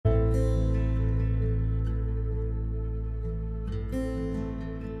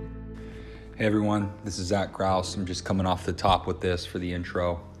Hey everyone, this is Zach Kraus. I'm just coming off the top with this for the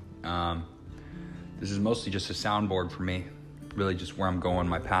intro. This is mostly just a soundboard for me, really just where I'm going,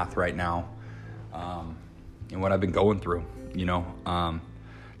 my path right now, and what I've been going through,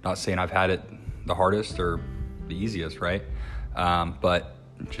 not saying I've had it the hardest or the easiest, right? But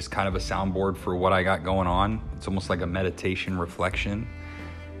just kind of a soundboard for what I got going on. It's almost like a meditation reflection,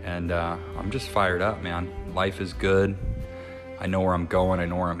 and I'm just fired up, man. Life is good. I know where I'm going. I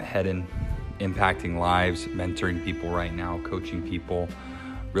know where I'm heading. Impacting lives, mentoring people right now, coaching people,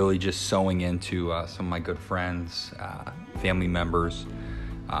 really just sewing into some of my good friends, family members,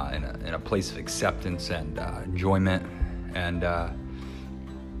 in a place of acceptance and enjoyment. And I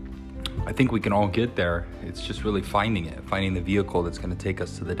think we can all get there. It's just really finding the vehicle that's going to take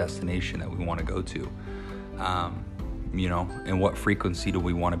us to the destination that we want to go to. And what frequency do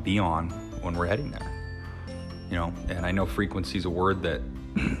we want to be on when we're heading there? And I know frequency is a word that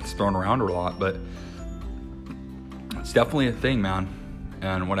it's thrown around a lot, but it's definitely a thing, man.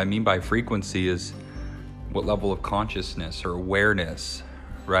 And what I mean by frequency is what level of consciousness or awareness,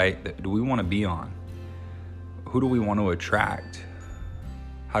 right, do we want to be on? Who do we want to attract?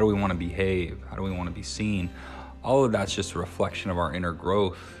 How do we want to behave? How do we want to be seen? All of that's just a reflection of our inner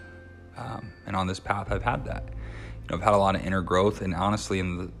growth. And on this path, I've had that. I've had a lot of inner growth, and honestly,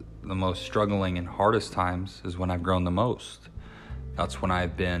 in the most struggling and hardest times is when I've grown the most. That's when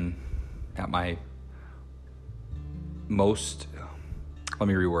I've been at my most, let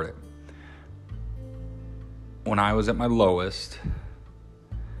me reword it. When I was at my lowest,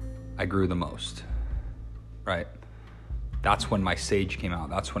 I grew the most, right? That's when my sage came out.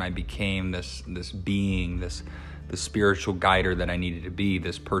 That's when I became this being, the spiritual guider that I needed to be,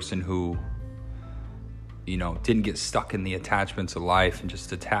 this person who, didn't get stuck in the attachments of life and just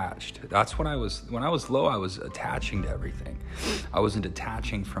detached. That's when I was low, I was attaching to everything. I wasn't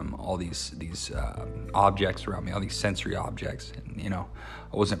detaching from all these objects around me, all these sensory objects. And, I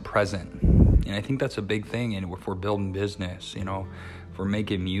wasn't present. And I think that's a big thing. And if we're building business, if we're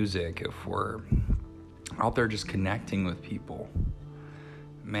making music, if we're out there just connecting with people,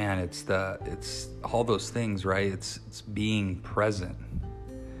 man, it's all those things, right? It's being present.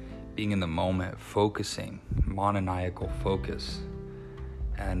 Being in the moment, focusing, monomaniacal focus.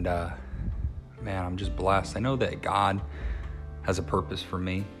 And man, I'm just blessed. I know that God has a purpose for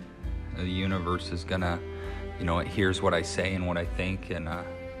me. The universe is gonna, it hears what I say and what I think, and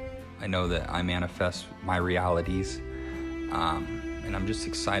I know that I manifest my realities. And I'm just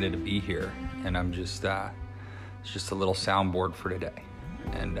excited to be here. And I'm just, it's just a little soundboard for today.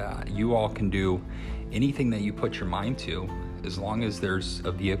 And you all can do anything that you put your mind to, as long as there's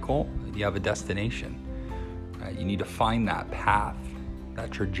a vehicle, you have a destination. Right? You need to find that path, that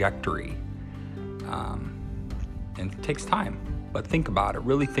trajectory. And it takes time, but think about it,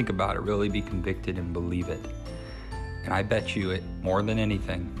 really be convicted and believe it. And I bet you it more than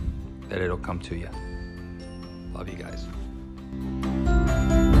anything that it'll come to you. Love you guys.